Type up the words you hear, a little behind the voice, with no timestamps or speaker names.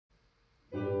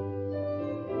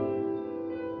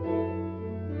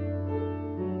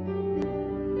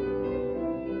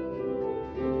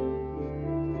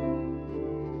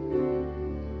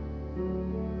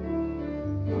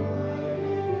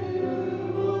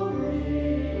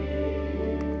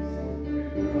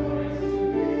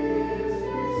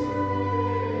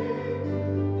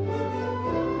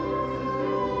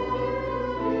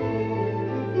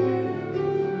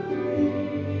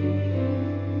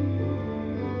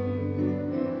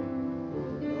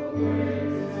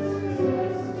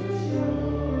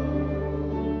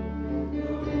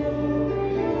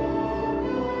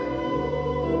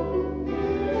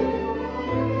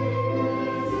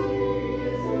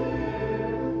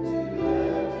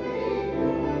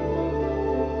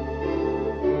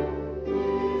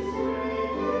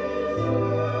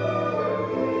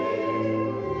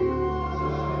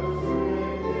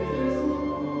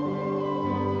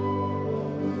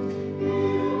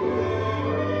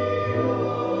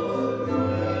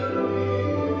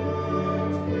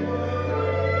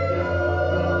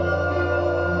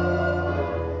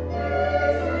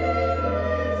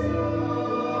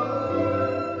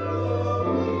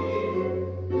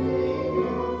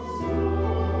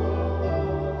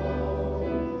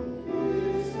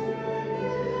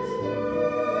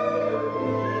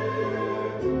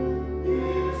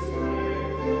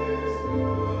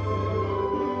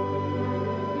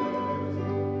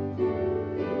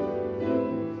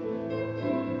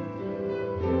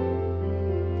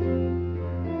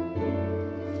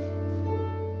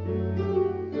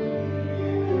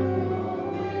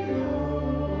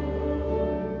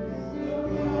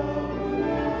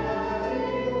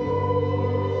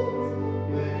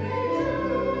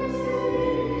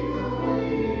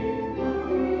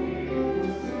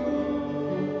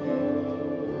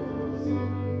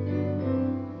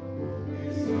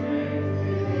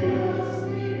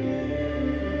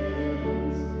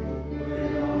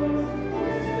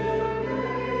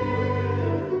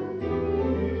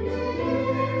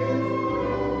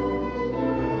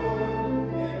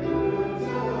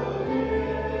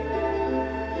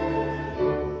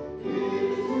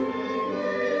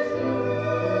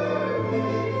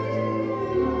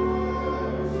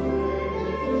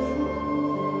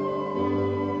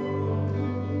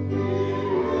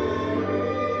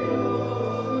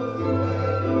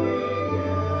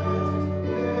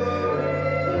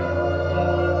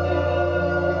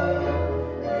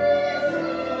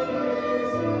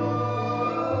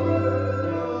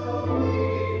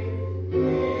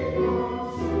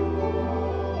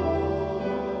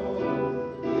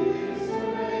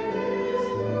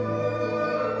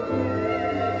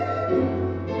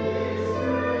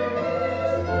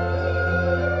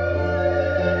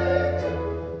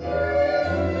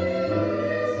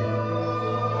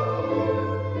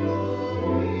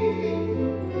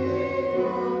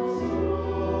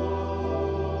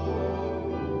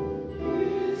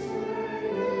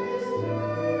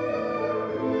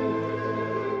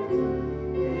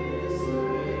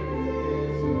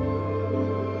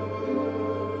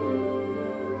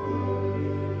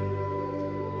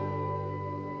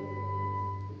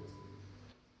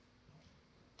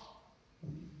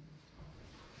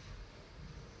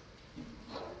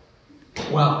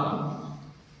Welcome.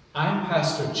 I'm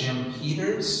Pastor Jim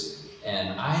Peters,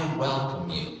 and I welcome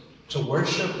you to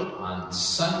worship on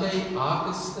Sunday,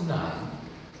 August the 9th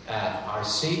at Our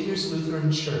Savior's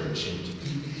Lutheran Church in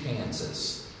Topeka,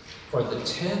 Kansas for the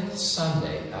 10th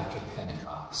Sunday after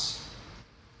Pentecost.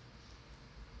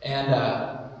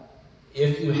 And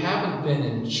if you haven't been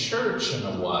in church in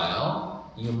a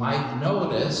while, you might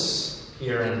notice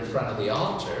here in front of the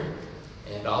altar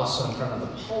and also in front of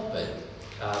the pulpit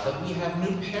that we have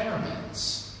new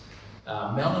paraments.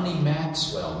 Melanie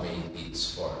Maxwell made these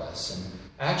for us, and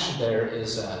actually there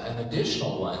is an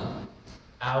additional one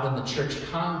out in the church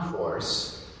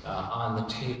concourse on the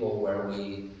table where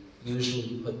we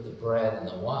usually put the bread and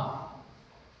the wine.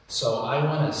 So I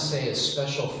want to say a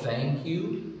special thank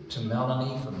you to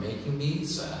Melanie for making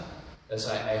these. As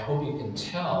I hope you can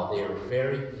tell, they are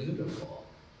very beautiful.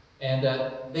 And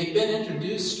they've been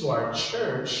introduced to our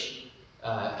church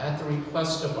at the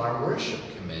request of our worship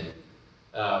committee.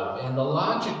 And the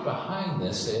logic behind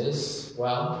this is,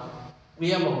 well,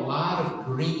 we have a lot of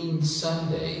green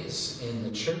Sundays in the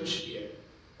church here.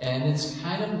 And it's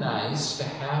kind of nice to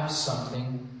have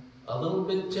something a little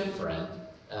bit different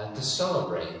to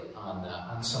celebrate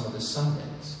on some of the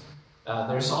Sundays.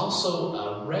 There's also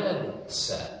a red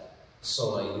set,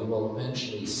 so you will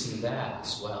eventually see that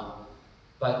as well.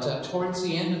 But towards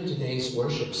the end of today's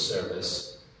worship service,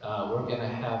 we're going to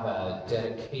have a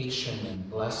dedication and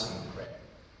blessing prayer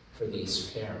for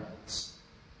these parents.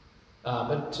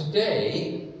 But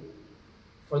today,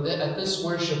 at this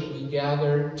worship, we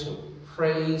gather to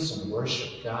praise and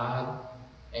worship God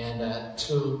and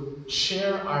to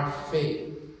share our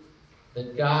faith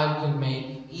that God can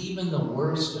make even the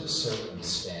worst of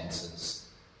circumstances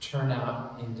turn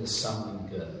out into something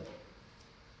good.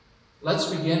 Let's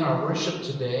begin our worship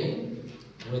today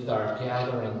with our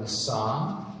gathering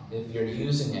song. If you're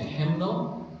using a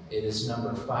hymnal, it is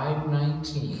number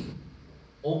 519.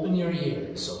 Open your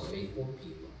ears, O faithful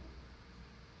people.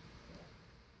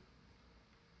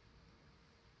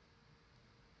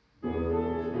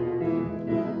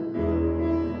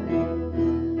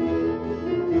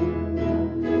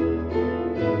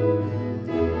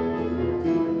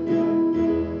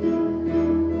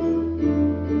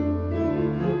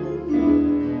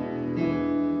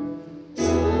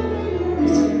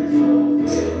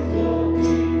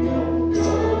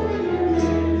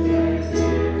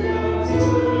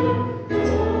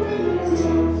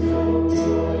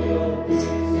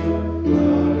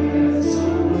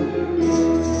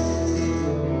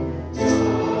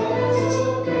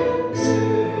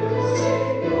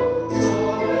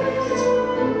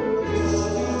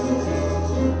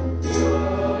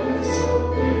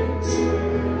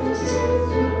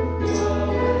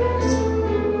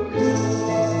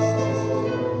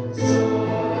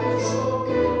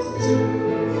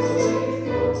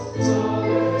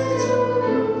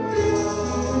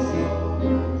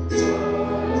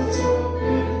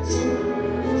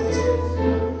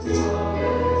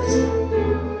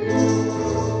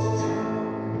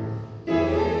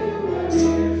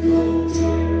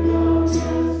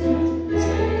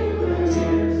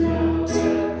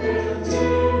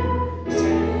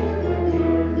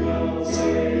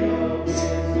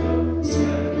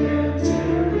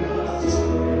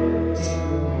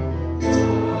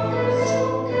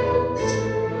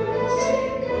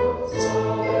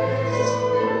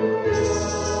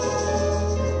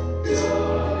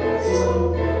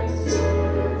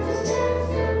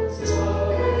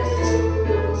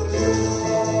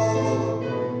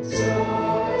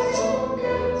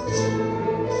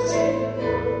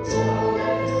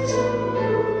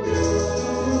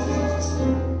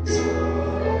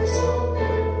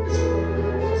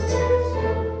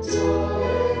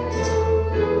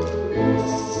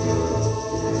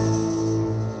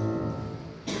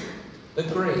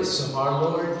 Of our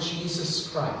Lord Jesus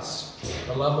Christ,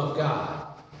 the love of God,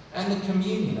 and the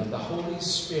communion of the Holy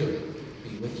Spirit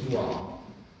be with you all.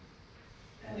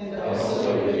 And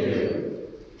also with you.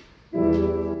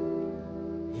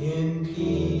 In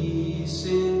peace,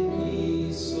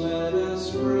 let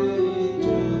us pray to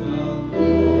the Lord.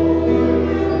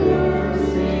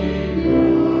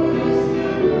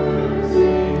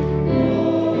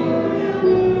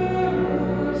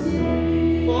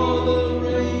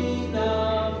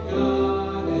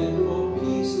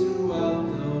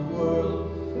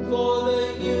 For the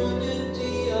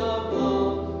unity of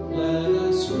all, let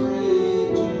us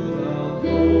pray to the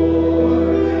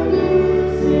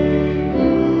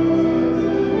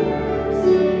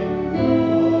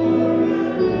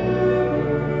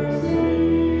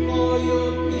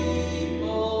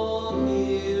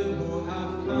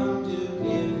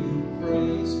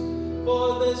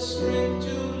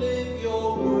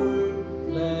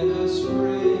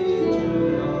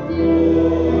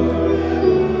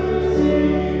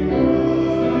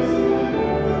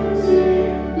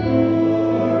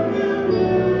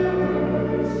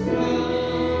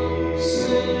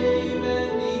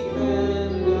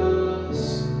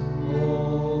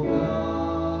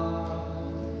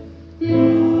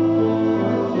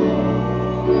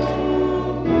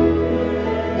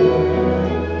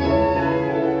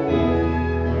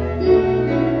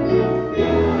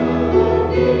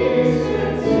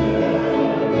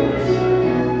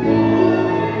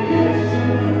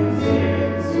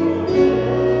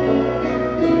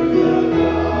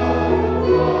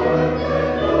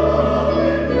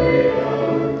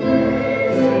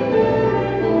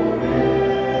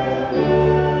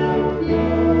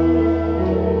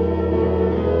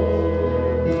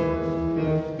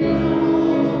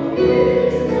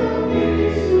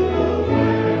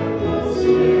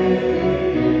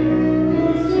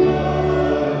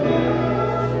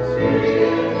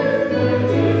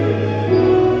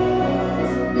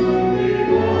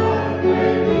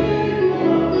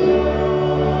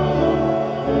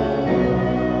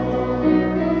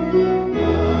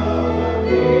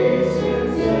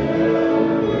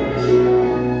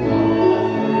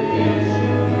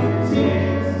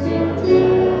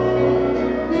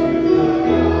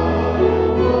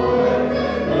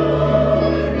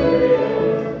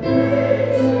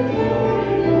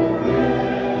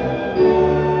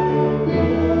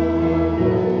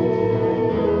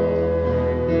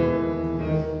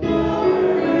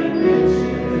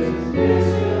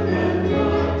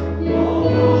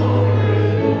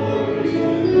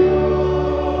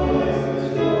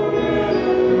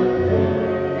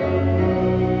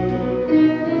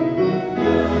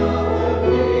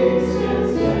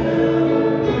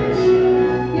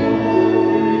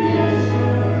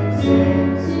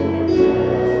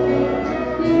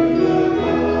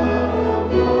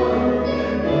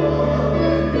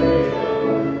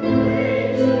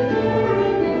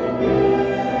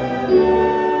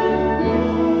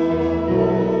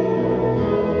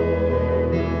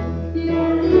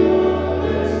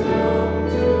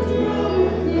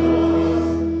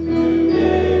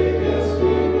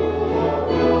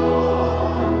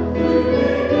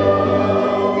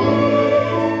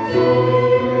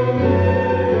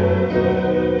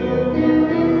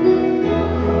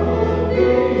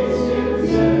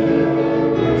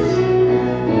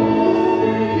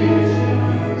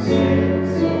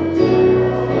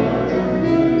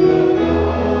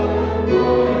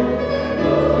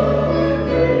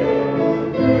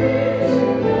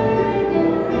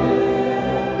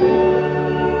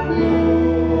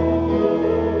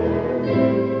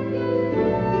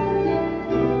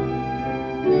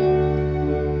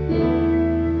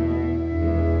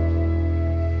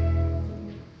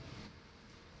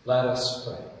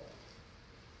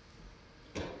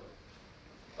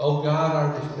O God,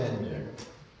 our defender,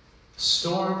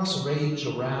 storms rage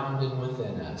around and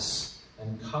within us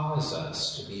and cause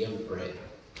us to be afraid.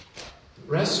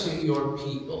 Rescue your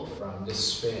people from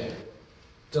despair.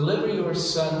 Deliver your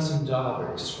sons and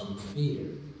daughters from fear,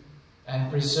 and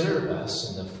preserve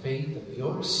us in the faith of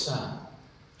your Son,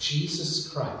 Jesus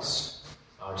Christ,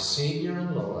 our Savior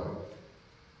and Lord.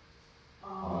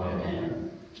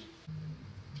 Amen.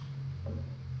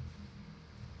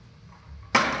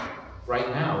 Right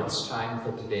now, it's time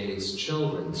for today's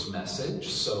children's message,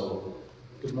 so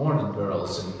good morning,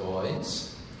 girls and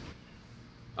boys.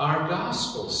 Our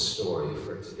gospel story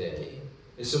for today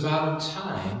is about a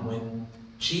time when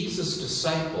Jesus'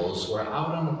 disciples were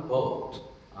out on a boat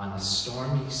on a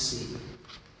stormy sea.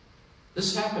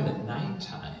 This happened at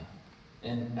nighttime,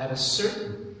 and at a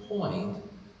certain point,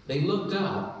 they looked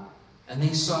up and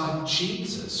they saw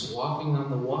Jesus walking on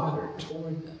the water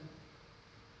toward them.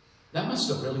 That must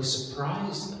have really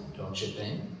surprised them, don't you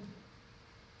think?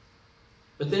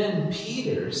 But then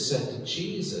Peter said to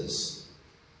Jesus,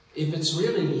 "If it's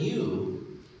really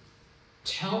you,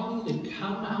 tell me to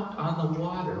come out on the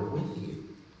water with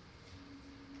you."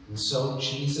 And so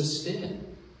Jesus did.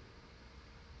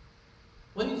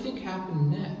 What do you think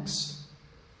happened next?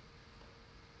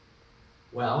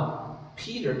 Well,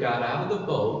 Peter got out of the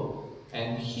boat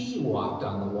and he walked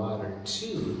on the water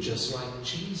too, just like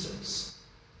Jesus.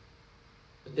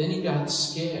 But then he got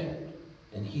scared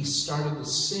and he started to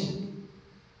sink.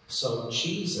 So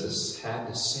Jesus had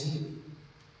to save him.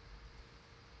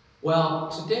 Well,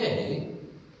 today,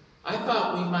 I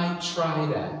thought we might try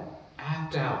to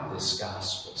act out this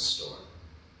gospel story.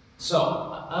 So,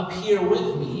 up here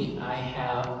with me, I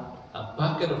have a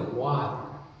bucket of water.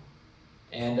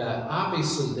 And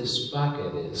obviously this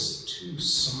bucket is too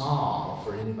small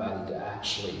for anybody to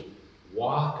actually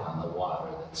walk on the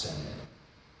water that's in it.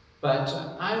 But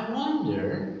I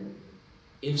wonder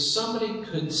if somebody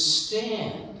could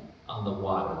stand on the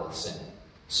water that's in it.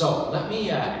 So let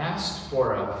me ask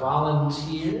for a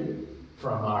volunteer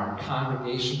from our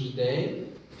congregation today.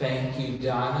 Thank you,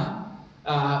 Donna.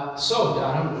 So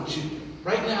Donna,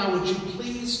 would you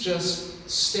please just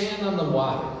stand on the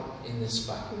water in this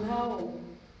bucket? No.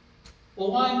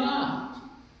 Well, why not?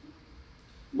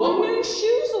 Well, my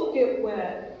shoes will get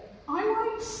wet. I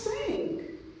might sink.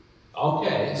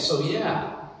 Okay, so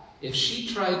yeah, if she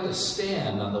tried to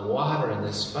stand on the water in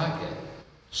this bucket,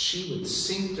 she would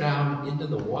sink down into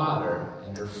the water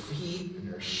and her feet and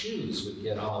her shoes would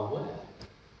get all wet.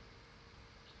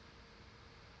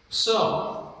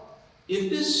 So, if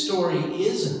this story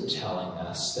isn't telling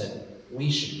us that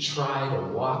we should try to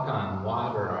walk on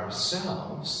water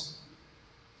ourselves,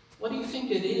 what do you think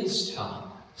it is telling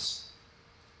us?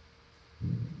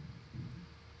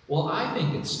 Well, I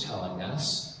think it's telling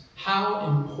us how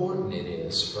important it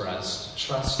is for us to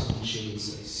trust in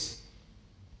Jesus.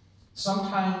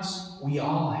 Sometimes we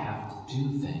all have to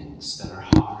do things that are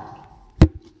hard.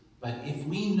 But if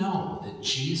we know that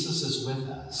Jesus is with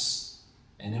us,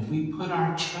 and if we put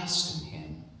our trust in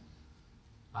him,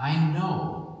 I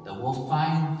know that we'll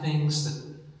find things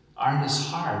that aren't as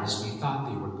hard as we thought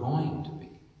they were going to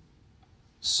be.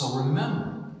 So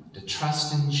remember to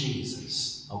trust in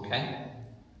Jesus, okay?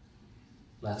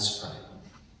 Let's pray.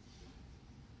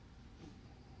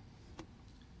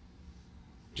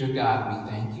 Dear God,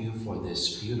 we thank you for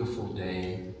this beautiful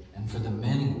day and for the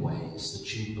many ways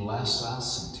that you bless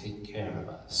us and take care of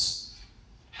us.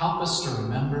 Help us to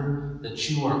remember that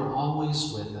you are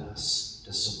always with us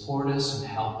to support us and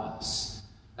help us,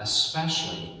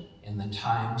 especially in the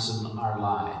times in our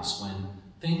lives when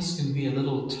things can be a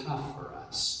little tough for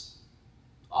us.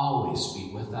 Always be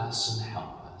with us and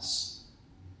help us.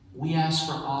 We ask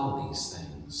for all of these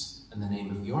things in the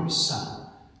name of your Son,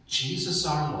 Jesus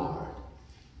our Lord.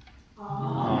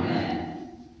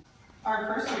 Amen.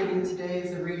 Our first reading today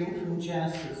is a reading from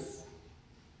Genesis.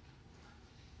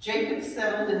 Jacob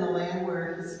settled in the land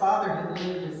where his father had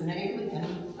lived as an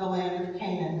alien, the land of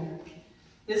Canaan.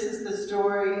 This is the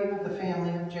story of the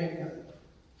family of Jacob.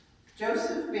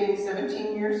 Joseph, being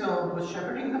 17 years old, was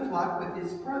shepherding the flock with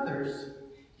his brothers.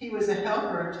 He was a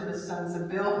helper to the sons of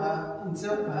Bilhah and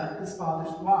Zilpah, his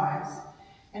father's wives,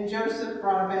 and Joseph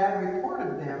brought a bad report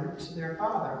of them to their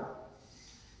father.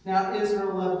 Now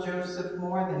Israel loved Joseph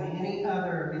more than any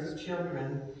other of his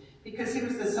children, because he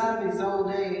was the son of his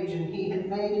old age, and he had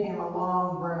made him a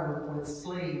long robe with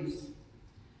sleeves.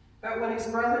 But when his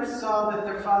brothers saw that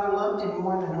their father loved him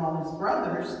more than all his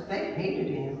brothers, they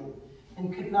hated him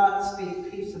and could not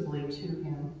speak peaceably to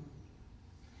him.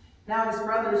 Now his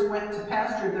brothers went to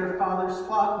pasture their father's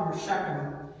flock near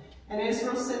Shechem, and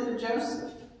Israel said to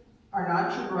Joseph, "Are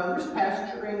not your brothers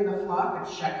pasturing the flock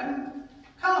at Shechem?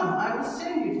 "Come, I will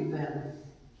send you to them."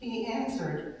 He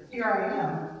answered, "Here I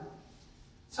am."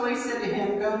 So he said to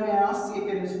him, "Go now, see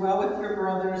if it is well with your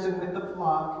brothers and with the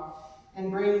flock,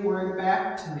 and bring word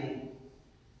back to me."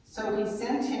 So he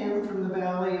sent him from the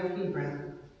valley of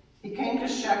Hebron. He came to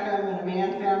Shechem, and a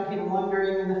man found him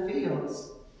wandering in the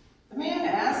fields. The man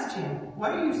asked him,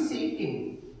 "What are you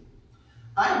seeking?"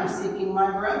 "I am seeking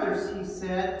my brothers," he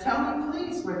said. "Tell me,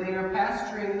 please, where they are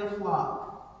pasturing the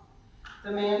flock."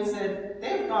 The man said,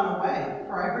 "They have gone away,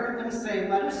 for I heard them say,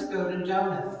 'Let us go to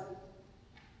Jonath.'"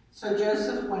 So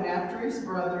Joseph went after his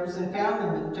brothers and found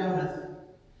them at Jonath.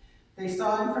 They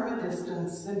saw him from a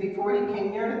distance, and before he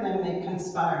came near to them, they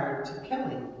conspired to kill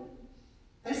him.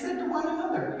 They said to one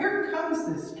another, "Here comes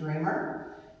this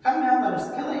dreamer. Come now, let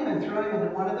us kill him and throw him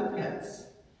into one of the pits.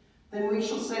 Then we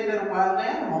shall say that a wild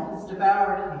animal has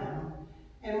devoured him,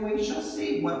 and we shall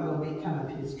see what will become of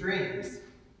his dreams."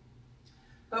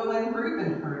 But when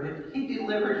Reuben heard it, he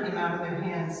delivered him out of their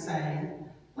hands, saying,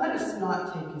 "Let us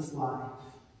not take his life."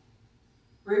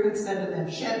 Reuben said to them,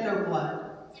 "Shed no blood.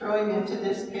 Throw him into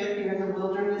this pit here in the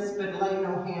wilderness, but lay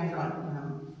no hand on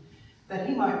him, that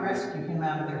he might rescue him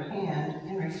out of their hand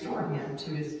and restore him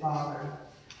to his father."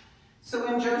 So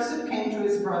when Joseph came to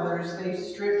his brothers, they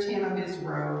stripped him of his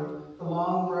robe, the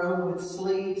long robe with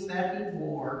sleeves that he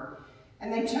wore,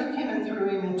 and they took him and threw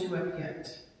him into a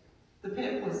pit. The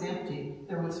pit was empty.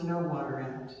 There was no water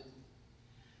in it.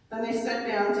 Then they sat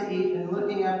down to eat, and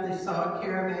looking up, they saw a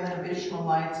caravan of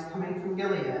Ishmaelites coming from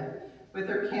Gilead, with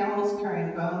their camels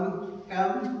carrying gum,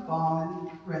 balm,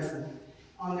 and resin,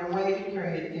 on their way to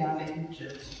carry it down to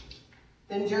Egypt.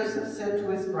 Then Joseph said to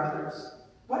his brothers,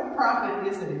 "What profit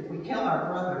is it if we kill our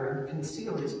brother and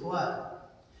conceal his blood?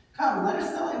 Come, let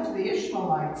us sell him to the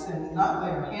Ishmaelites and not lay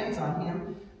our hands on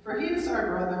him, for he is our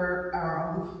brother,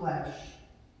 our own flesh."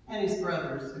 And his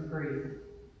brothers agreed.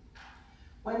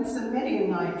 When some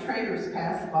Midianite traders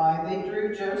passed by, they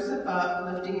drew Joseph up,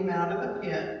 lifting him out of the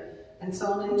pit, and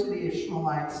sold him to the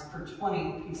Ishmaelites for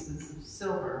 20 pieces of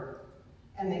silver.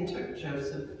 And they took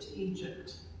Joseph to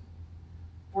Egypt.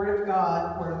 Word of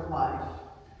God, word of life.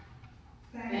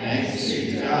 Thanks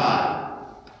be to God.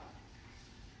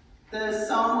 The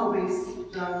psalm will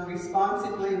be done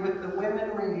responsively with the women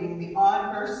reading the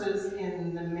odd verses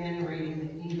and the men reading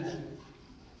the even.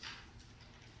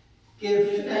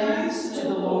 Give thanks to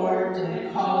the Lord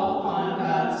and call upon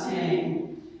God's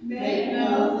name. Make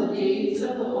known the deeds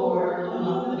of the Lord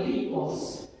among the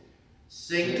peoples.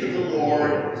 Sing to the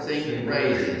Lord, sing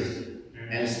praises,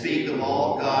 and speak of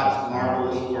all God's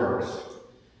marvelous works.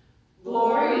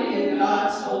 Glory in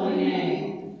God's holy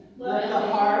name. Let the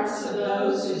hearts of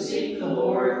those who seek the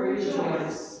Lord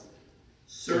rejoice.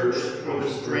 Search for the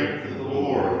strength of the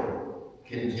Lord.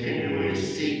 Continually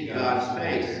seek God's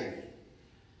face.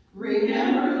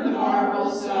 Remember the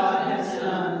marvels God has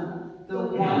done, the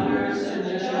wonders and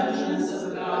the judgments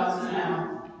of God's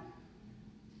mouth.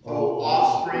 O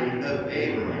offspring of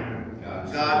Abraham,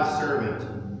 God's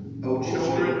servant, O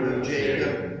children of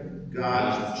Jacob,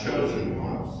 God's chosen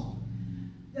ones.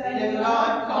 Then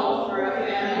God called for a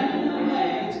famine in the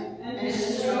land and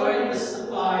destroyed the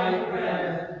supply of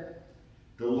bread.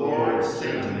 The Lord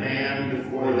sent a man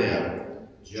before them,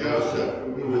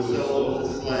 Joseph, who was sold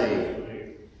as a slave.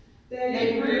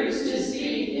 They bruised his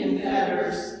feet in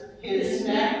fetters, his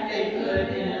neck they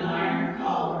put in an iron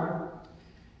collar.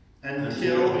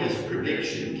 Until his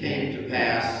prediction came to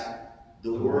pass,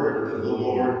 the word of the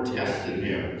Lord tested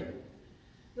him.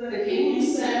 The king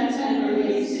sent and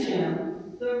released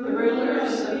him. The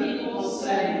rulers of the people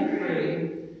set him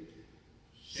free.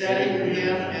 Setting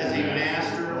him as a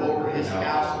master over his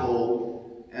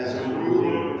household, as a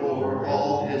ruler over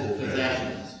all his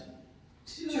possessions.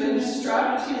 To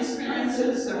instruct his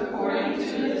princes according to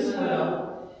his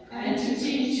will, and to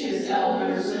teach his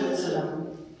elders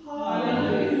wisdom.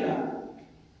 Hallelujah.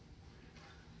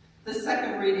 The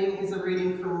second reading is a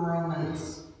reading from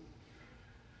Romans.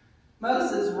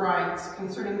 Moses writes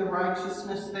concerning the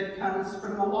righteousness that comes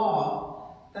from the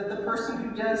law, that the person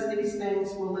who does these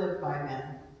things will live by them.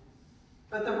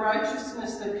 But the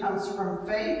righteousness that comes from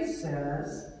faith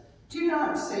says, "Do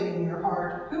not say in your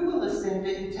heart, 'Who will ascend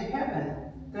into heaven?'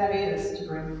 That is, to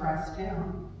bring Christ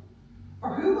down.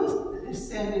 Or who will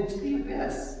ascend into the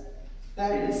abyss?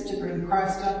 That is, to bring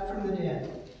Christ up from the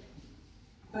dead."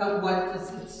 But what does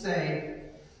it say?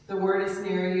 The word is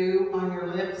near you, on your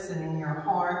lips and in your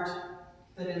heart.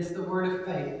 That is the word of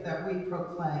faith that we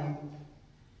proclaim.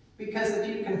 Because if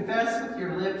you confess with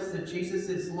your lips that Jesus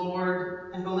is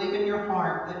Lord and believe in your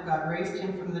heart that God raised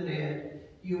him from the dead,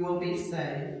 you will be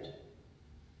saved.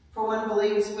 For one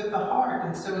believes with the heart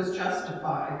and so is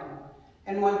justified,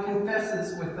 and one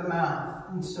confesses with the mouth,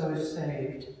 and so is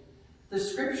saved. The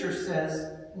scripture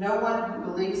says, no one who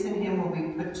believes in him will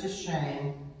be put to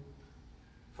shame,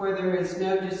 for there is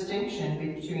no distinction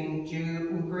between Jew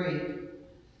and Greek.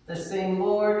 The same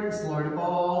Lord is Lord of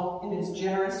all, and is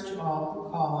generous to all who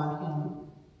call on him.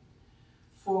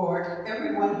 For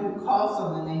everyone who calls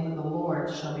on the name of the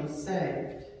Lord shall be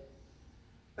saved.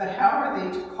 But how are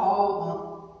they to call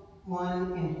on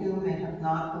one in whom they have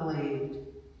not believed?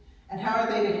 And how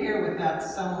are they to hear without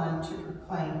someone to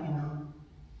proclaim him?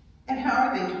 And how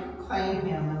are they to proclaim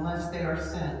him unless they are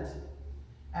sent?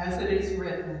 As it is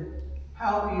written,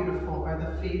 how beautiful are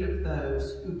the feet of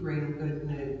those who bring good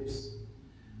news.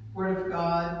 Word of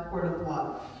God, word of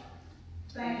life.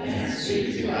 Thanks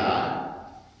be to God.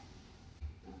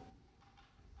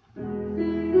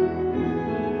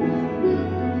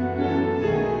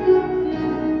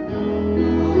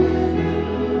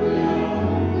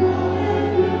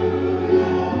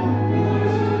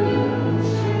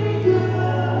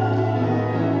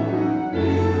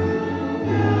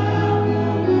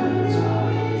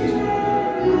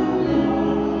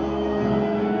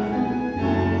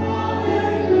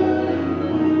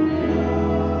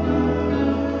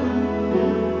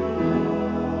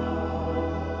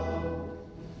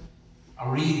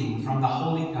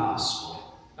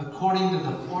 According to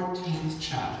the 14th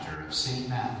chapter of St.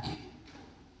 Matthew.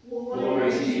 Glory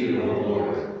to you, O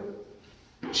Lord.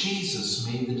 Jesus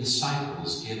made the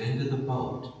disciples get into the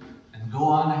boat and go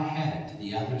on ahead to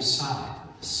the other side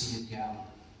of the Sea of Galilee,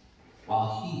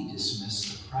 while he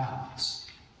dismissed the crowds.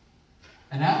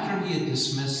 And after he had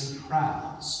dismissed the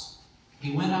crowds,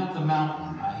 he went up the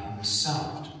mountain by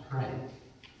himself to pray.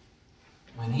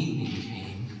 When evening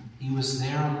came, he was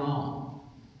there alone.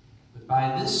 But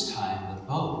by this time the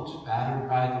boat, battered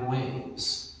by the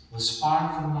waves, was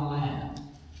far from the land,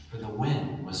 for the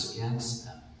wind was against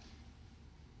them.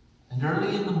 And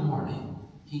early in the morning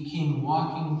he came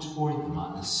walking toward them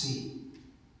on the sea.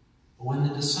 But when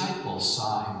the disciples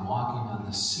saw him walking on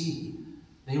the sea,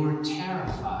 they were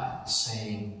terrified,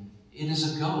 saying, "It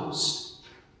is a ghost,"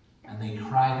 and they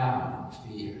cried out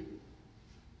in fear.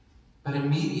 But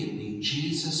immediately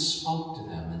Jesus spoke to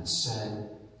them and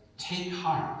said, "Take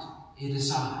heart, it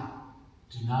is I.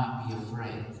 Do not be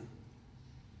afraid."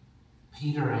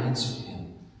 Peter answered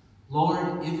him,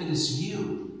 "Lord, if it is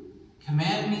you,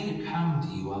 command me to come to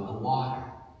you on the water."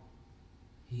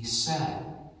 He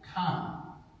said, "Come."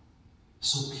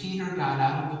 So Peter got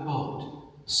out of the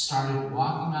boat, started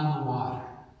walking on the water,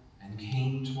 and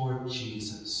came toward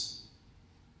Jesus.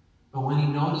 But when he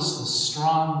noticed the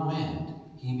strong wind,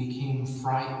 he became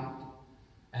frightened,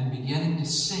 and beginning to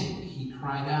sink, he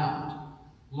cried out,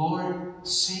 "Lord,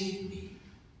 save me."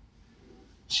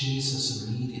 Jesus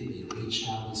immediately reached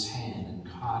out his hand and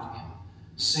caught him,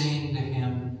 saying to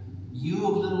him, "You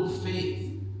of little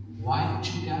faith, why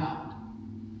did you doubt?"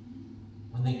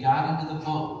 When they got into the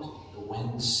boat, the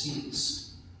wind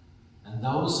ceased, and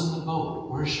those in the boat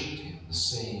worshipped him,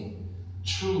 saying,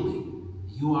 "Truly,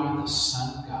 you are the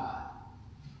Son of God."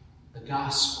 The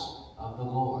Gospel of the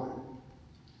Lord.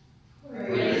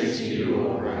 Praise to you,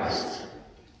 O Christ.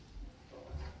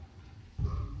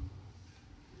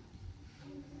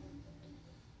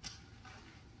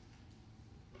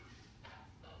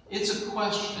 It's a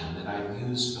question that I've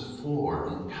used before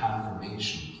in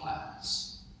confirmation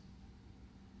class.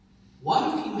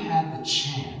 What if you had the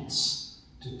chance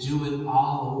to do it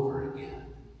all over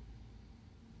again?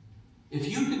 If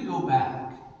you could go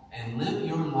back and live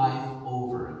your life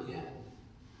over again,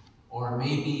 or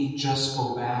maybe just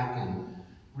go back and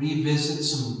revisit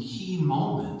some key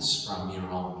moments from your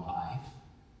own life,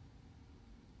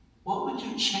 what would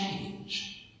you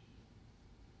change?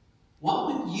 What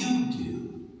would you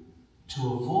do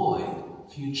to avoid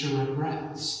future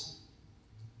regrets?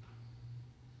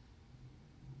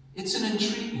 It's an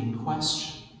intriguing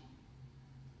question,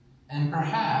 and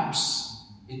perhaps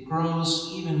it grows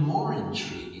even more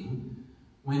intriguing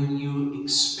when you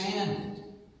expand it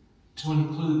to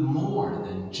include more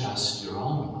than just your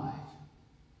own life.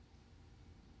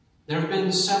 There have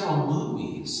been several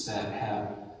movies that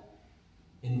have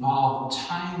involved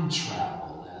time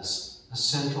travel as a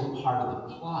central part of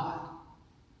the plot.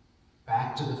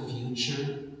 Back to the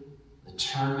Future, The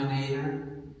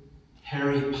Terminator,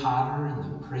 Harry Potter and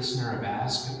the Prisoner of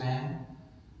Azkaban,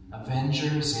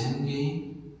 Avengers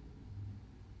Endgame.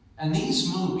 And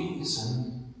these movies,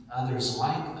 and others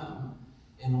like them,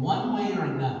 in one way or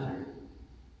another,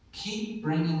 keep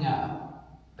bringing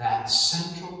up that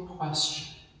central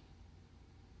question.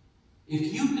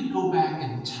 If you could go back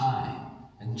in time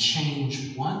and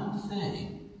change one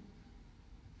thing,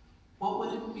 what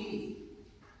would it be?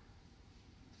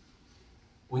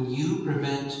 Would you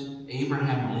prevent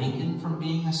Abraham Lincoln from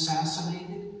being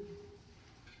assassinated?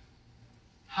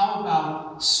 How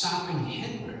about stopping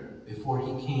Hitler before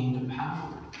he came to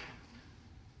power?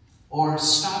 Or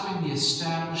stopping the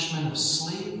establishment of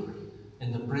slavery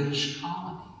in the British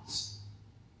colonies?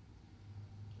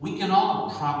 We can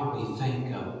all probably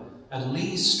think of at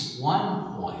least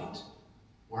one point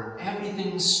where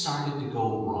everything started to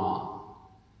go wrong,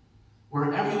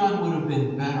 where everyone would have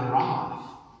been better off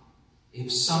if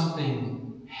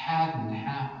something hadn't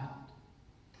happened,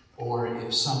 or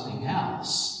if something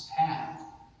else had.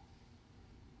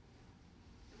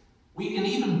 We can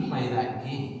even play that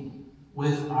game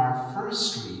with our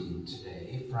first reading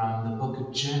today from the book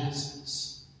of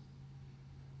Genesis.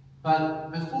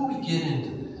 But before we get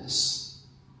into this,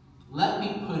 let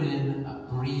me put in a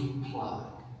brief plug.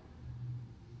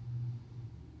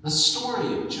 The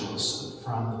story of Joseph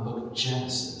from the book of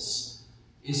Genesis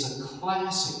is a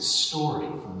classic story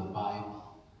from the Bible.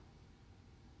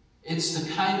 It's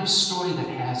the kind of story that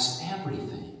has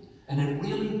everything, and it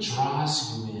really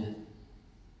draws you in.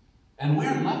 And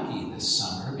we're lucky this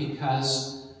summer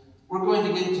because we're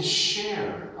going to get to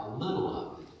share a little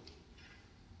of it.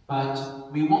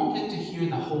 But we won't get to hear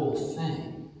the whole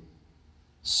thing.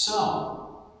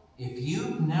 So, if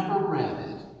you've never read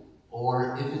it,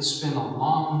 or if it's been a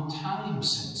long time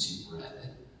since you've read it,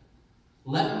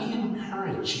 let me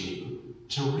encourage you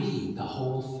to read the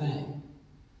whole thing.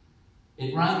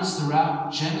 It runs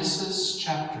throughout Genesis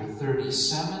chapter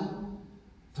 37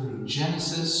 through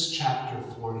Genesis chapter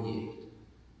 48.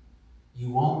 You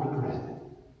won't regret it.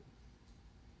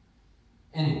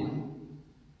 Anyway,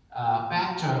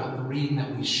 back to the reading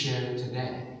that we shared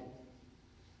today.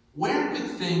 Where could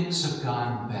things have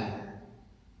gone better?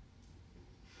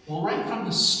 Well, right from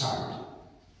the start,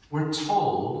 we're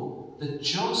told that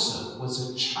Joseph was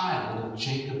a child of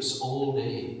Jacob's old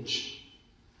age,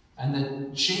 and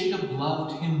that Jacob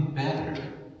loved him better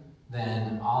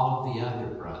than all of the other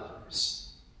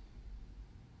brothers.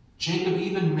 Jacob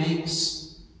even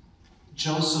makes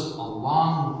Joseph a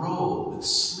long robe with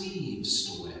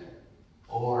sleeves to wear,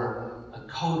 or a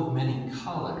coat of many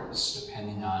colors,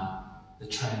 depending on the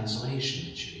translation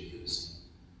that you're using.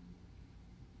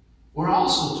 We're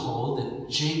also told that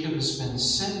Jacob has been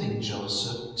sending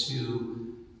Joseph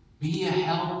to be a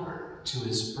helper to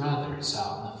his brothers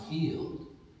out in the field,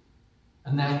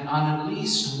 and that on at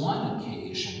least one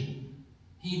occasion,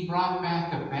 he brought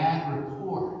back a bad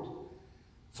report,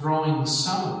 throwing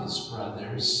some of his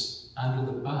brothers under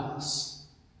the bus.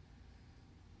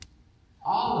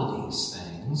 All of these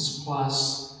things,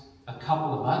 plus a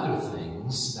couple of other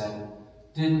things that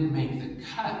didn't make the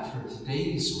cut for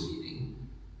today's reading,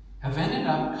 have ended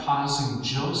up causing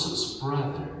Joseph's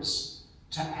brothers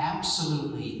to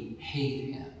absolutely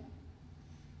hate him.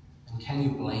 And can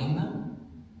you blame them?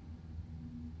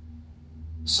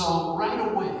 So right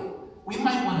away, we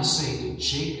might want to say to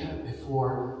Jacob,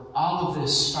 before all of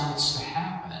this starts to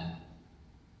happen,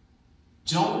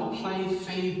 don't play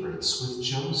favorites with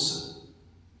Joseph.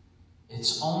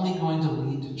 It's only going to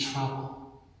lead to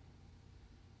trouble.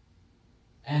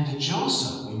 And to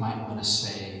Joseph, we might want to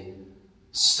say,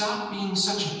 stop being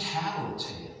such a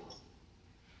tattletale.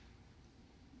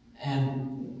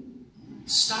 And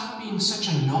stop being such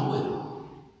a know-it-all.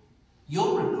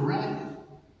 You'll regret it.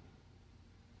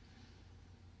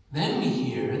 Then we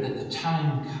hear that the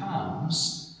time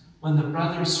comes when the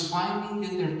brothers finally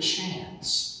get their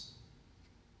chance,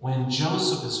 when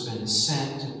Joseph has been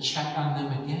sent to check on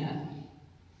them again.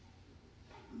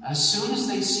 As soon as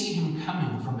they see him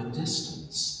coming from a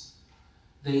distance,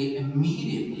 they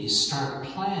immediately start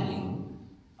planning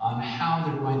on how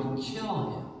they're going to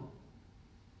kill him.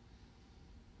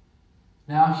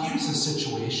 Now, here's a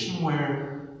situation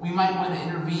where we might want to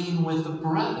intervene with the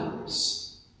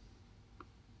brothers.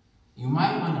 You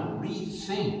might want to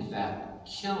rethink that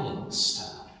killing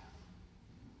stuff.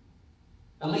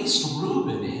 At least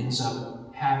Reuben ends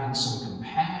up having some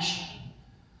compassion,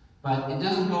 but it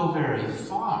doesn't go very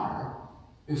far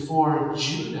before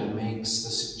Judah makes the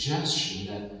suggestion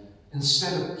that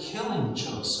instead of killing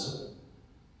Joseph,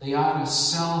 they ought to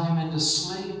sell him into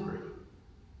slavery,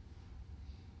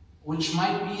 which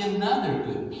might be another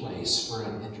good place for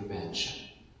an intervention.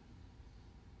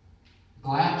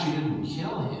 Glad you didn't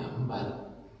kill him,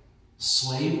 but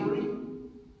slavery?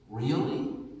 Really?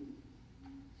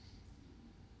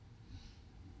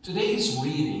 Today's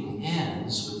reading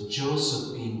ends with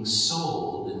Joseph being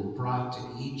sold and brought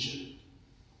to Egypt.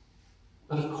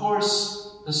 But of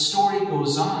course, the story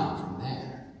goes on from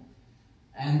there,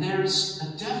 and there's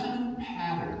a definite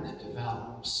pattern that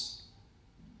develops.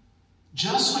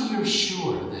 Just when you're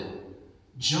sure that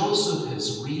Joseph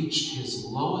has reached his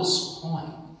lowest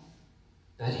point,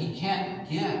 that he can't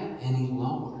get any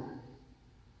lower.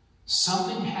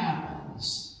 Something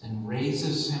happens and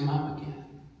raises him up again.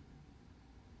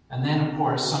 And then, of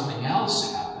course, something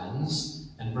else happens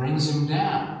and brings him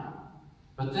down.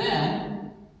 But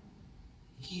then,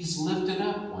 he's lifted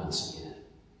up once again.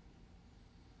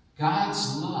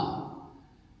 God's love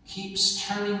keeps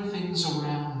turning things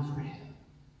around for him.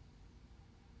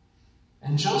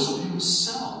 And Joseph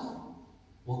himself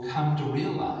will come to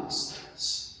realize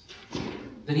this,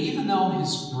 that even though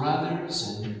his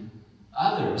brothers and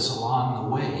others along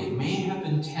the way may have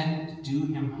intended to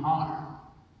do him harm,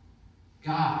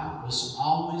 God was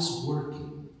always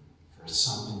working for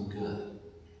something good.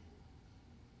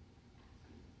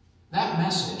 That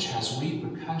message has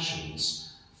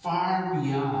repercussions far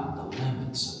beyond the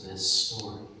limits of this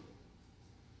story,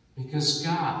 because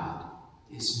God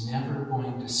is never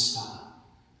going to stop.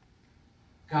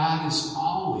 God is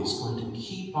always going to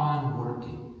keep on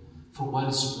working for what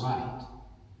is right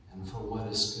and for what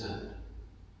is good.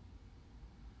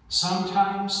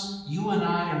 Sometimes you and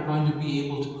I are going to be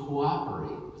able to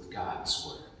cooperate with God's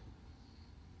work.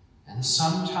 And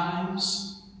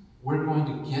sometimes we're going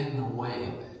to get in the way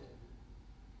of it.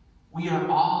 We are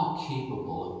all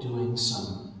capable of doing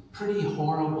some pretty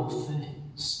horrible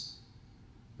things,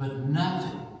 but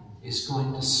nothing is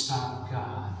going to stop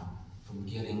God from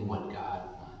getting what God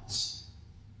wants.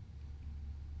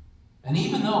 And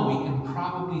even though we can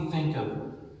probably think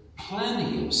of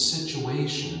plenty of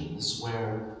situations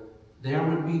where there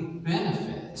would be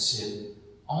benefits if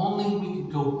only we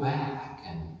could go back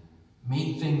and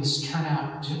make things turn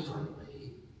out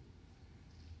differently,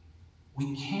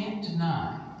 we can't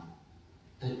deny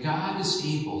that God is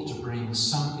able to bring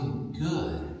something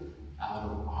good out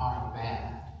of our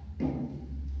bad.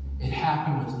 It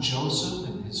happened with Joseph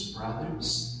and his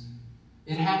brothers.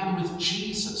 It happened with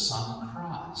Jesus on the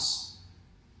cross.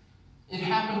 It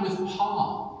happened with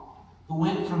Paul, who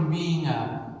went from being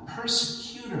a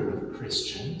persecutor of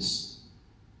Christians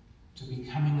to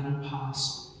becoming an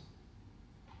apostle.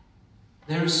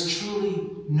 There's truly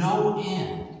no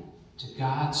end to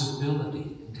God's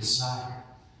ability and desire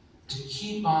to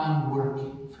keep on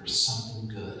working for something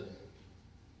good.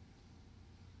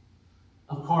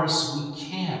 Of course, we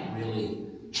can't really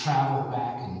travel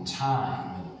back in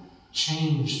time and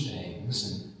change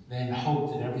things and then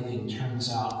hope that everything turns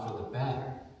out for the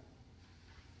better.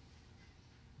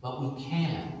 But we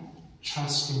can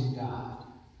trust in God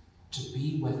to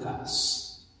be with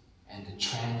us and to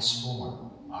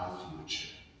transform our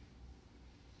future.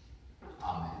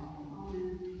 Amen.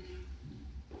 Amen.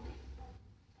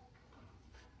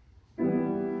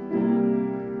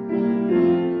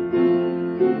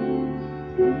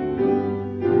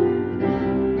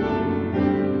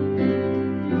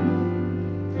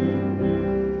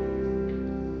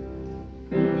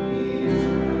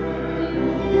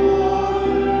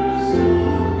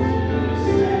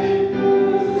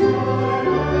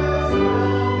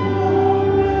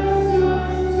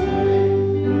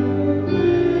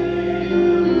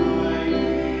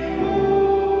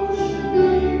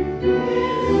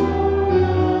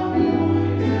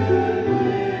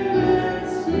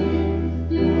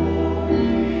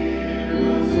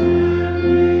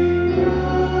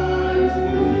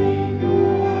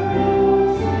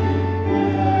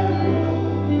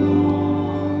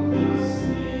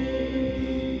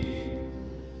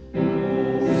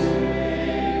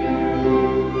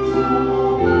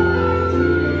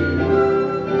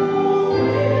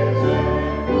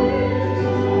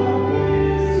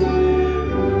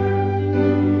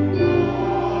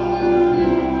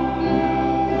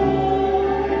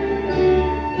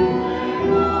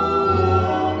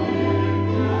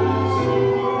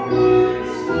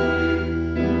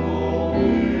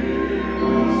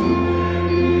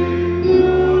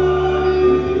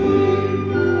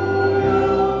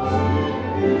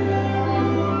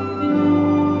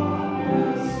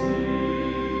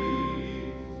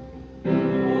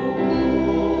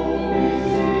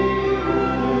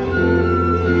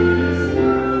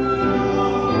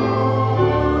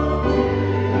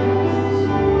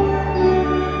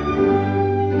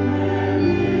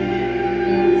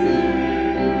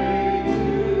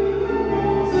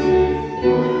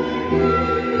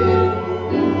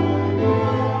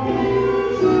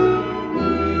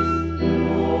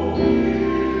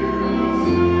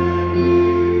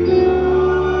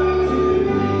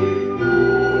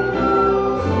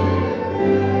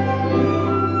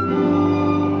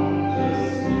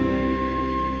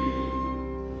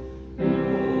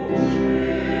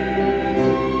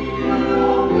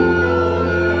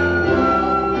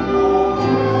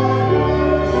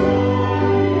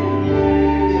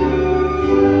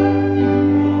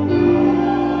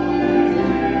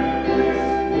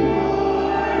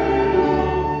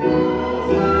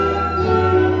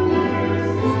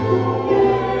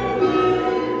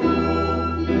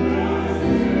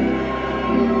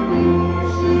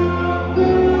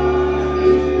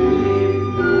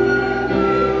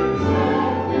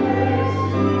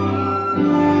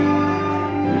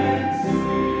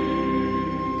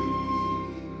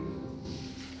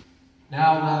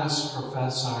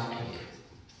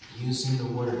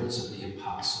 words of the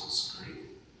Apostles' Creed.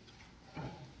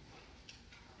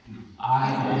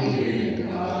 I believe in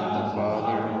God the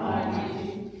Father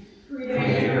Almighty,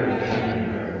 creator of heaven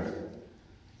and earth.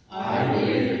 I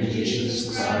believe in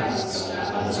Jesus Christ,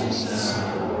 God's only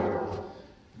Son, our Lord,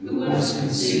 who was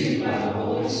conceived by the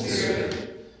Holy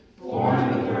Spirit, born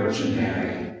of the Virgin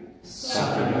Mary,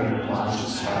 suffered under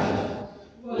Pontius Pilate,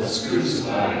 was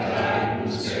crucified, died, and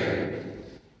was buried.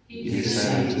 He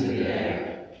descended to the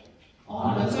dead.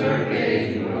 On the third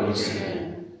day he rose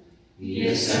again. He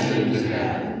ascended into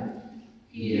heaven.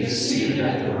 He is seated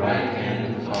at the right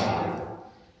hand of the Father,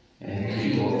 and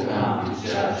he will come to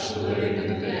judge the living and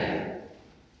the dead.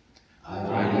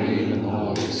 I believe in the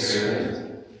Holy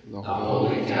Spirit, the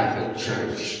Holy Catholic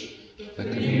Church, the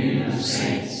communion of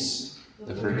saints,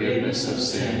 the forgiveness of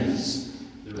sins,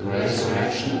 the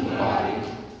resurrection of the body,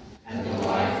 and the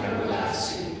life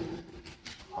everlasting.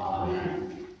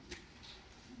 Amen.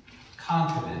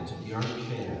 Confident of your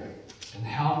care and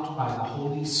helped by the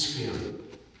Holy Spirit,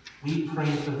 we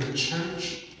pray for the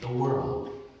Church, the world,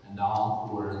 and all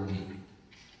who are in need.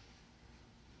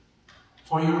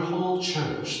 For your whole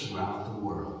Church throughout the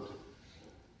world,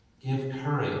 give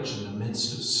courage in the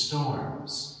midst of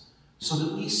storms, so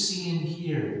that we see and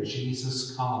hear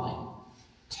Jesus calling,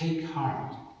 "Take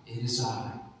heart, it is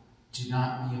I, do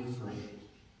not be afraid."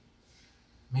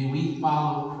 May we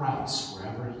follow Christ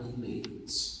wherever he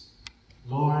leads.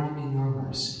 Lord, in your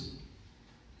mercy,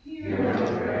 hear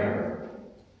our prayer.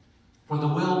 For the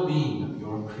well-being of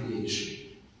your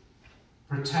creation,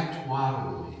 protect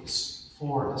waterways,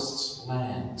 forests,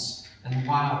 lands, and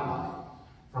wildlife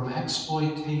from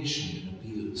exploitation and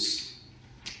abuse.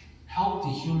 Help the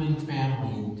human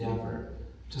family endeavor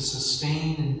to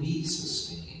sustain and be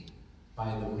sustained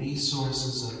by the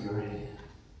resources of your hand.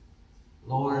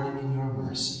 Lord, in your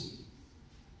mercy,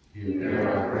 hear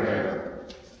our prayer.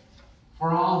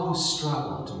 For all who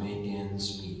struggle to make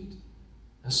ends meet,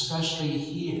 especially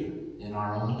here in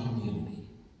our own community,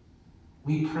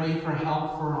 we pray for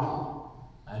help for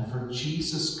all and for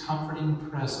Jesus' comforting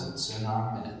presence in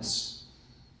our midst.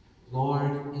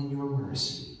 Lord, in your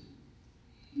mercy,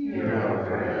 hear our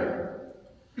prayer.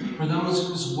 For those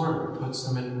whose work puts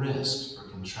them at risk for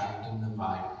contracting the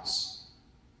virus,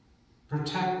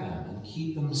 protect them and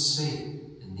keep them safe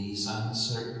in these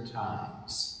uncertain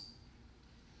times.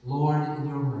 Lord, in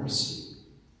your mercy,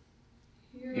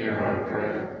 hear our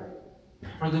prayer.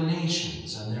 For the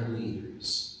nations and their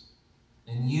leaders,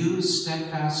 in you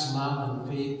steadfast love and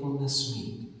faithfulness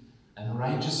meet, and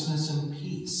righteousness and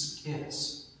peace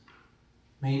kiss.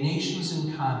 May nations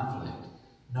in conflict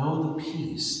know the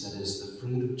peace that is the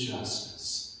fruit of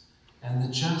justice, and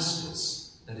the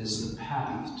justice that is the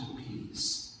path to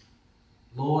peace.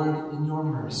 Lord, in your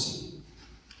mercy,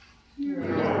 hear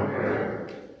our prayer.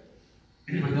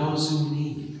 For those in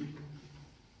need,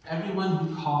 everyone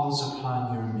who calls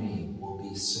upon your name will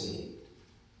be saved.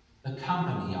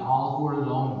 Accompany all who are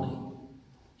lonely.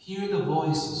 Hear the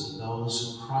voices of those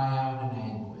who cry out in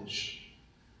anguish,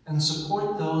 and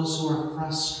support those who are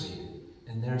frustrated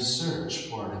in their search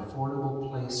for an affordable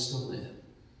place to live.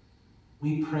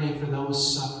 We pray for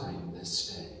those suffering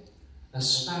this day,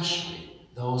 especially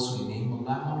those we name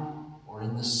aloud or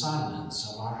in the silence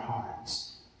of our hearts.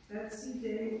 Betsy,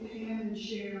 Dave, Pam, and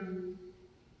Sharon.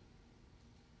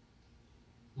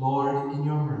 Lord, in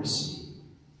your mercy,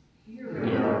 hear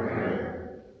our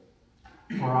prayer.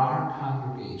 For our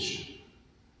congregation,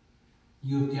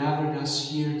 you have gathered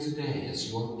us here today as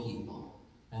your people,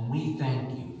 and we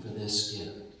thank you for this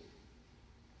gift.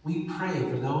 We pray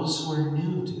for those who are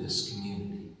new to this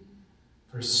community,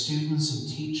 for students and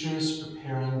teachers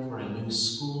preparing for a new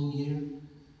school year,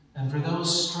 and for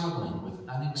those struggling with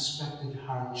unexpected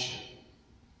hardship.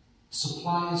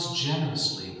 Supply us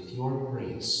generously with your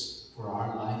grace for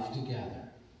our life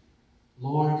together.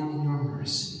 Lord, in your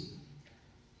mercy,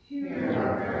 hear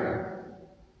our prayer.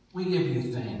 We give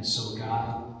you thanks, O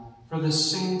God, for the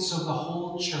saints of the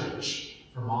whole Church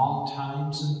from all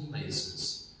times and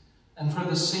places, and for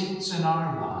the saints in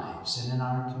our lives and in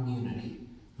our community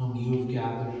whom you have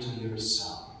gathered to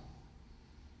yourself.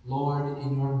 Lord,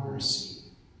 in your mercy,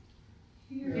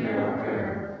 hear our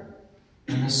prayer.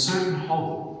 In the certain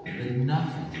hope that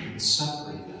nothing can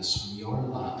separate us from your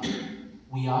love,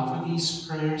 we offer these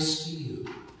prayers to you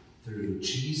through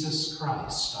Jesus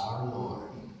Christ our Lord.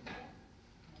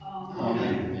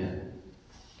 Amen.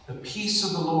 The peace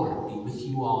of the Lord be with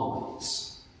you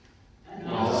always. And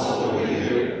also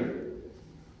with you.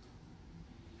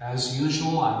 As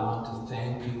usual, I want to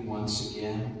thank you once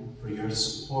again for your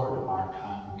support of our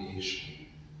congregation,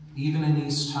 even in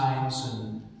these times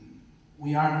when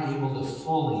we aren't able to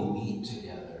fully meet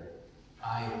together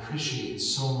I appreciate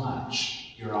so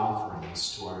much your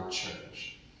offerings to our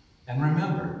church. And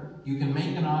remember, you can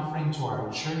make an offering to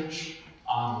our church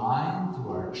online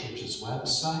through our church's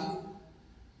website,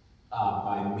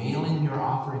 by mailing your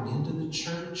offering into the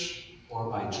church, or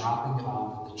by dropping it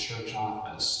off at the church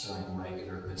office during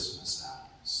regular business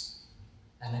hours.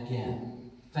 And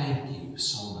again, thank you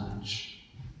so much.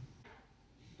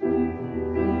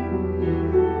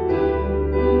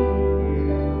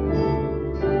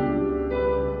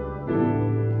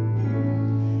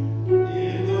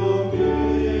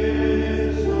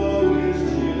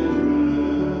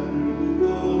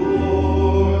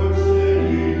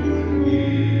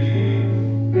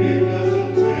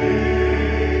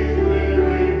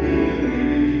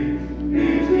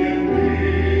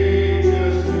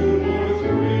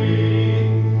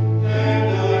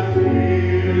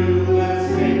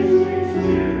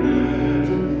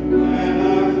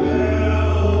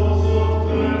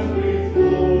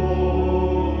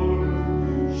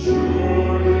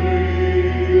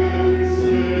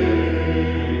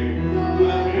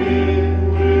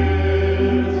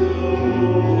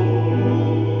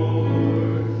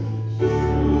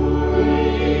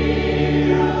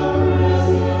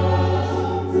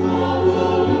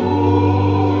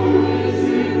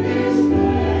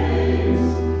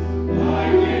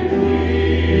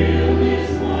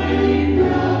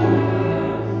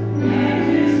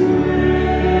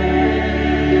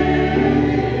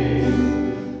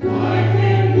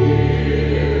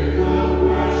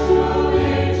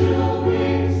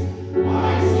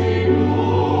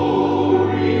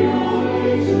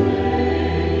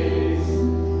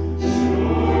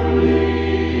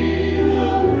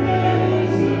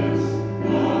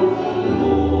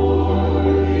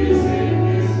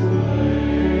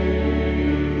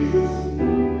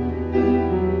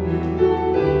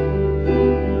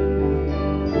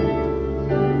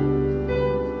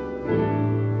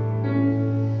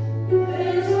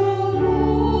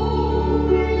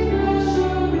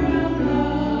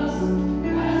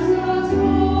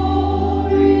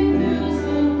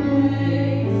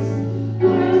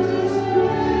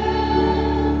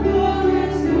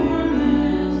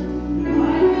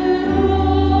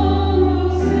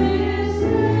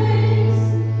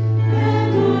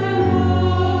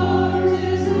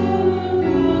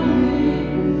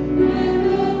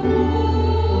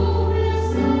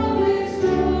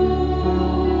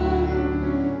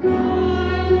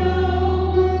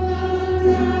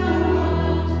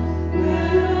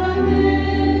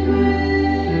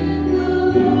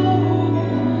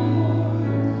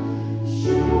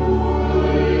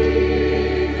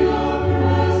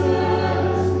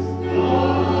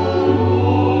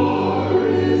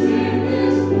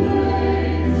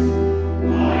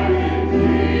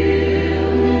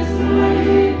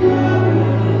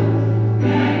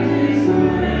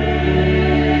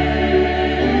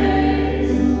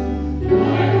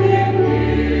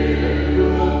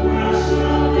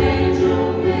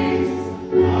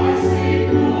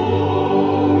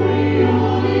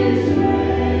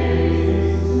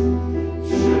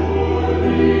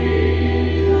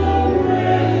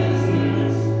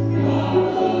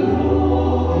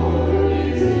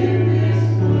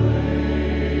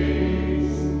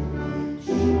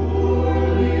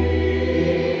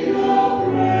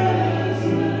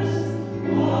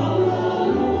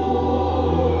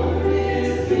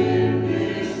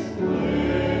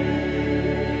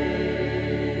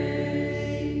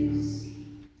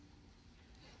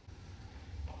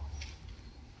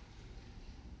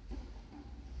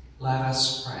 Let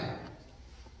us pray.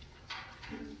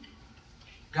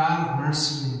 God of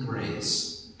mercy and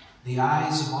grace, the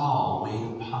eyes of all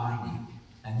wait upon you,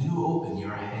 and you open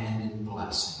your hand in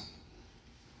blessing.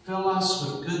 Fill us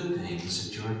with good things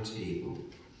at your table,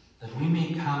 that we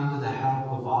may come to the help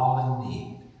of all in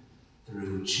need,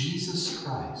 through Jesus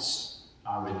Christ,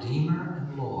 our Redeemer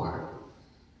and Lord.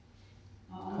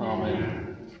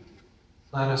 Amen.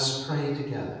 Let us pray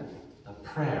together the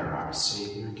prayer our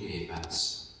Savior gave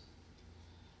us.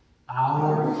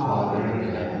 Our Father in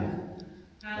heaven,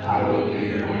 hallowed be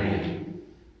your name.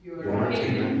 Your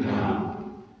kingdom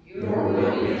come, your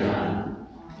will be done,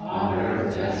 on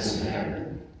earth as in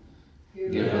heaven.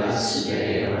 Give us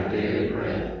today our daily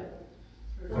bread.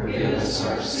 Forgive us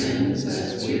our sins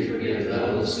as we forgive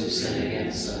those who sin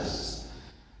against us.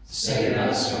 Save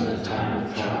us from the time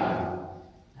of trial,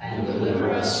 and deliver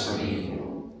us from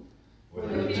evil. For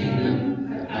the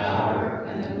kingdom, the power,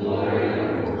 and the glory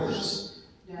are yours,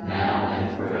 now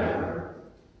and forever.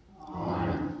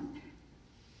 Amen.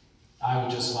 I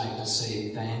would just like to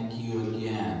say thank you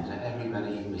again to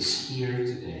everybody who is here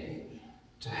today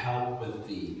to help with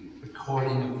the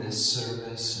recording of this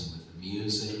service and with the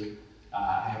music.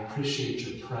 I appreciate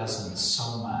your presence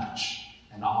so much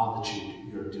and all that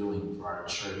you're doing for our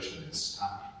church in this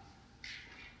time.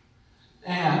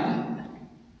 And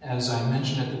as I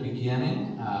mentioned at the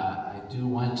beginning, I do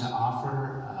want to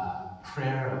offer a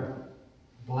prayer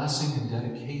of blessing and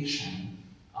dedication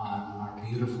on our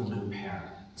beautiful new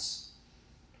parents.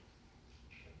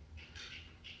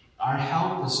 Our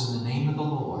help is in the name of the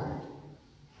Lord,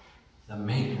 the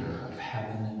maker of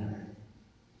heaven and earth.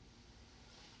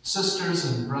 Sisters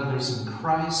and brothers in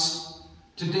Christ,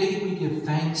 today we give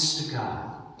thanks to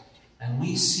God, and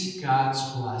we seek God's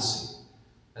blessing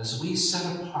as we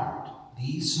set apart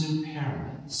these new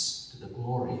parents to the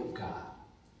glory of God.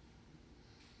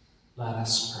 Let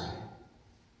us pray.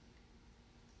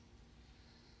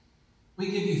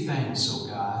 We give you thanks, O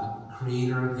God,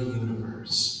 creator of the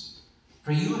universe,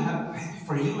 for you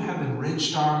have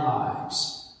enriched our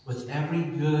lives with every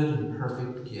good and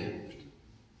perfect gift.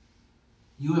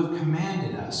 You have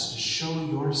commanded us to show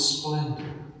your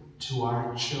splendor to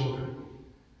our children,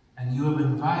 and you have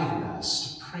invited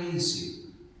us to praise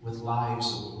you with lives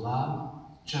of love,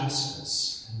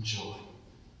 justice, and joy.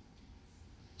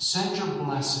 Send your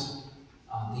blessing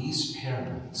on these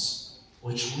parents,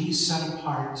 which we set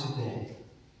apart today.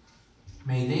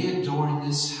 May they adorn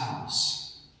this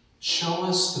house, show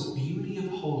us the beauty of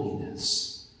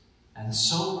holiness, and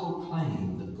so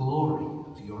proclaim the glory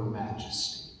of your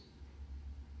majesty.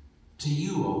 To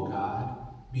you, O God,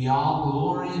 be all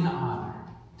glory and honor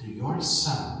through your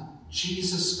Son,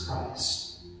 Jesus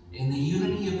Christ, in the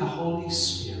unity of the Holy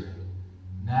Spirit,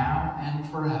 now and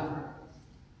forever.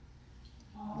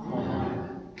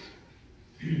 Amen.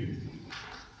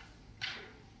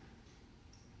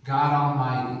 God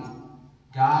Almighty,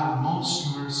 God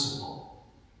most merciful,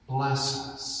 bless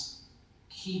us,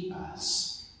 keep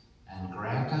us, and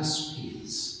grant us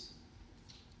peace.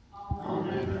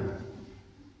 Amen.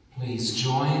 Please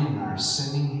join in our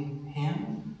singing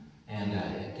hymn, and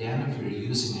again, if you're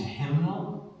using a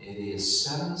hymnal, it is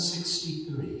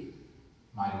 763,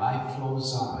 My Life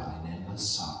Flows On in Endless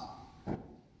Song.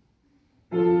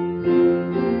 Thank you.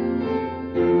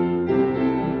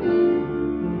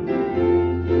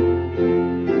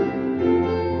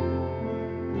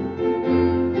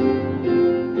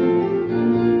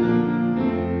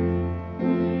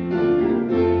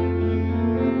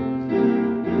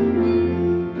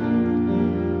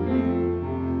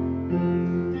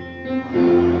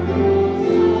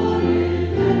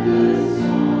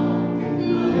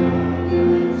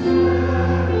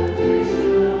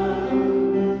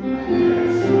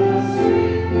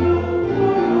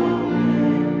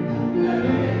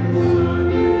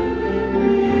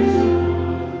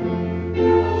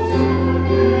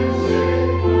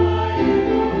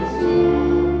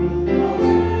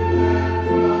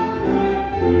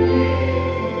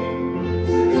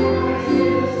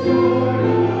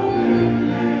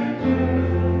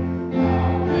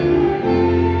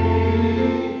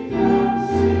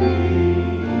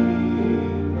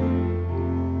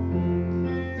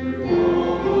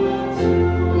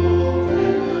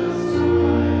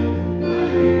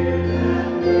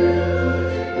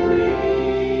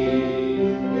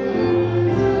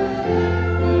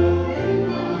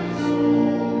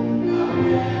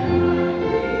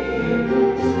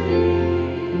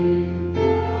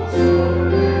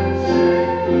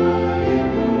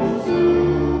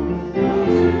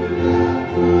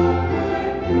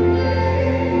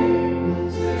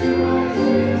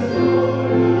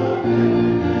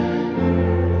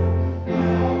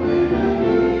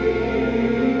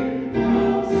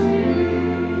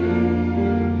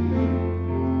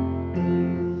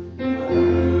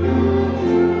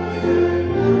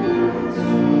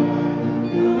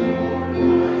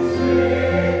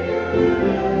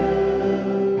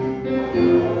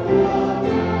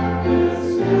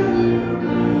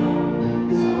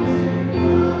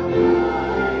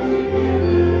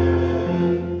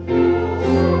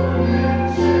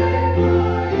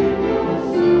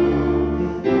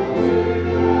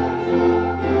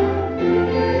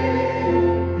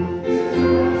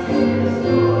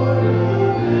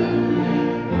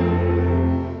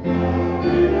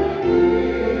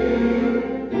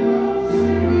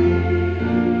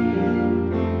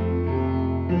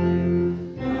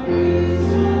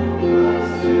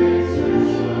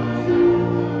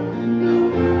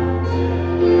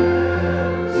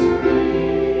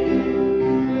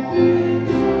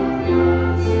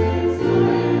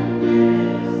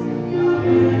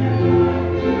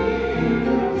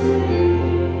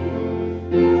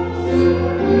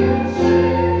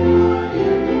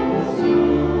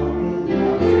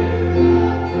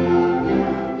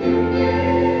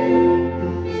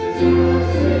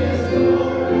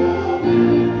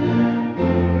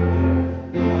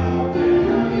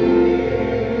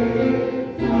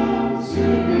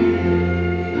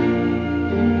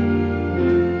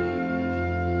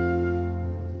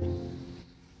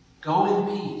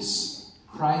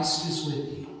 Christ is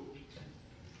with you.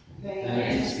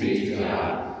 Thanks be to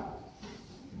God.